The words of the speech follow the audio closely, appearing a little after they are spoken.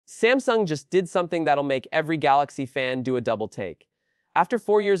Samsung just did something that'll make every Galaxy fan do a double take. After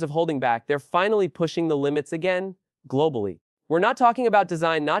 4 years of holding back, they're finally pushing the limits again, globally. We're not talking about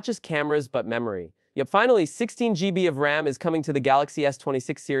design, not just cameras, but memory. Yep, finally, 16 GB of RAM is coming to the Galaxy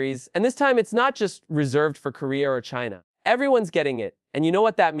S26 series, and this time it's not just reserved for Korea or China. Everyone's getting it, and you know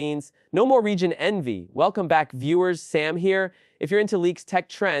what that means? No more region envy. Welcome back, viewers. Sam here. If you're into leaks, tech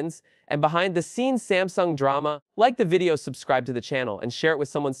trends, and behind-the-scenes Samsung drama, like the video, subscribe to the channel, and share it with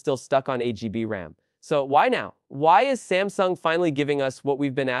someone still stuck on 8 GB RAM. So why now? Why is Samsung finally giving us what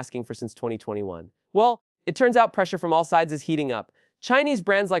we've been asking for since 2021? Well, it turns out pressure from all sides is heating up. Chinese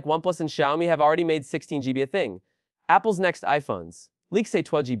brands like OnePlus and Xiaomi have already made 16 GB a thing. Apple's next iPhones. Leaks say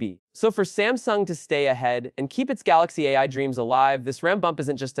 12 GB. So for Samsung to stay ahead and keep its Galaxy AI dreams alive, this RAM bump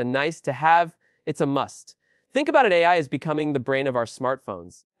isn't just a nice to have, it's a must. Think about it, AI is becoming the brain of our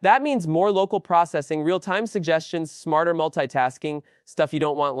smartphones. That means more local processing, real-time suggestions, smarter multitasking, stuff you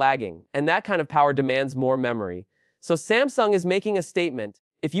don't want lagging. And that kind of power demands more memory. So Samsung is making a statement.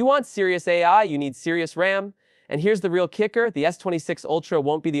 If you want serious AI, you need serious RAM. And here's the real kicker, the S26 Ultra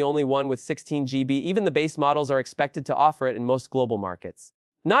won't be the only one with 16 GB. Even the base models are expected to offer it in most global markets.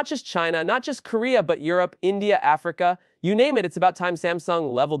 Not just China, not just Korea, but Europe, India, Africa. You name it, it's about time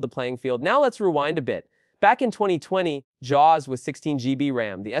Samsung leveled the playing field. Now let's rewind a bit. Back in 2020, JAWS was 16 GB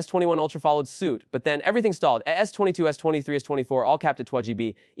RAM. The S21 Ultra followed suit, but then everything stalled. S22, S23, S24 all capped at 12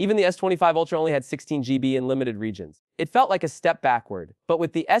 GB. Even the S25 Ultra only had 16 GB in limited regions. It felt like a step backward. But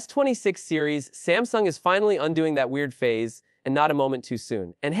with the S26 series, Samsung is finally undoing that weird phase, and not a moment too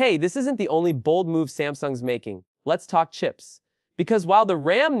soon. And hey, this isn't the only bold move Samsung's making. Let's talk chips. Because while the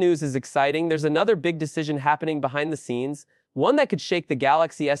RAM news is exciting, there's another big decision happening behind the scenes, one that could shake the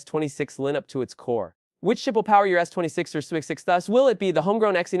Galaxy S26 lineup to its core. Which chip will power your S26 or S26? Thus, will it be the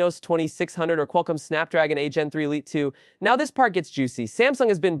homegrown Exynos 2600 or Qualcomm's Snapdragon 8 Gen 3 Elite 2? Now this part gets juicy. Samsung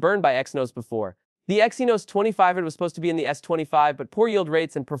has been burned by Exynos before. The Exynos 2500 was supposed to be in the S25, but poor yield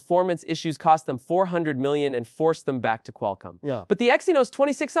rates and performance issues cost them $400 million and forced them back to Qualcomm. But the Exynos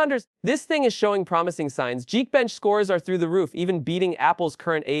 2600s, this thing is showing promising signs. Geekbench scores are through the roof, even beating Apple's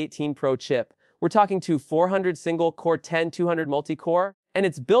current A18 Pro chip. We're talking to 400 single-core, 200 multi-core. And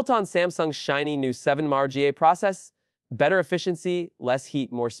it's built on Samsung's shiny new 7 GA process. Better efficiency, less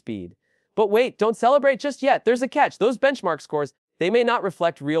heat, more speed. But wait, don't celebrate just yet. There's a catch. Those benchmark scores, they may not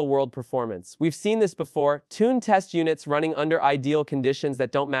reflect real-world performance. We've seen this before. Tuned test units running under ideal conditions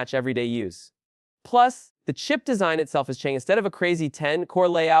that don't match everyday use. Plus, the chip design itself is changing. Instead of a crazy 10-core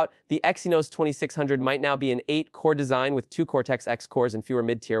layout, the Exynos 2600 might now be an 8-core design with 2 Cortex-X cores and fewer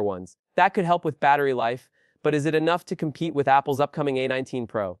mid-tier ones. That could help with battery life. But is it enough to compete with Apple's upcoming A19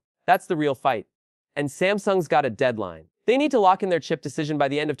 Pro? That's the real fight. And Samsung's got a deadline. They need to lock in their chip decision by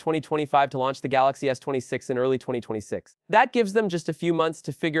the end of 2025 to launch the Galaxy S26 in early 2026. That gives them just a few months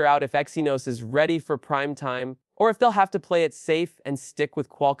to figure out if Exynos is ready for prime time, or if they'll have to play it safe and stick with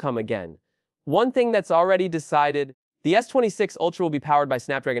Qualcomm again. One thing that's already decided, the S26 Ultra will be powered by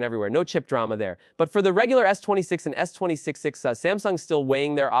Snapdragon everywhere. No chip drama there. But for the regular S26 and S26, Samsung's still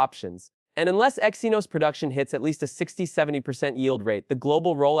weighing their options. And unless Exynos production hits at least a 60-70% yield rate, the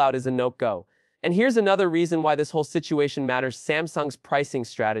global rollout is a no-go. And here's another reason why this whole situation matters: Samsung's pricing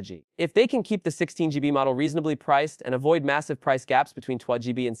strategy. If they can keep the 16 GB model reasonably priced and avoid massive price gaps between 12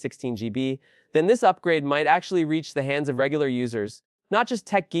 GB and 16 GB, then this upgrade might actually reach the hands of regular users, not just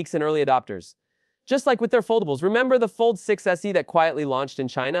tech geeks and early adopters. Just like with their foldables, remember the Fold 6 SE that quietly launched in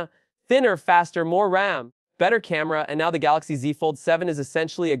China? Thinner, faster, more RAM. Better camera, and now the Galaxy Z Fold 7 is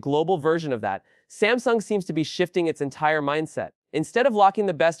essentially a global version of that. Samsung seems to be shifting its entire mindset. Instead of locking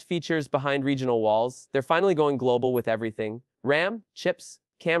the best features behind regional walls, they're finally going global with everything. RAM, chips,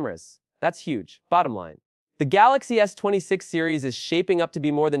 cameras. That's huge. Bottom line. The Galaxy S26 series is shaping up to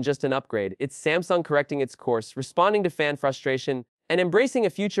be more than just an upgrade. It's Samsung correcting its course, responding to fan frustration, and embracing a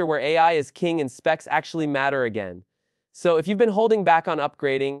future where AI is king and specs actually matter again. So if you've been holding back on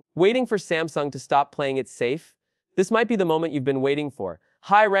upgrading, waiting for Samsung to stop playing it safe, this might be the moment you've been waiting for.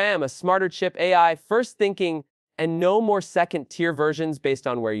 High RAM, a smarter chip, AI, first thinking, and no more second-tier versions based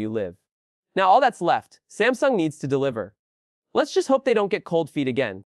on where you live. Now all that's left, Samsung needs to deliver. Let's just hope they don't get cold feet again.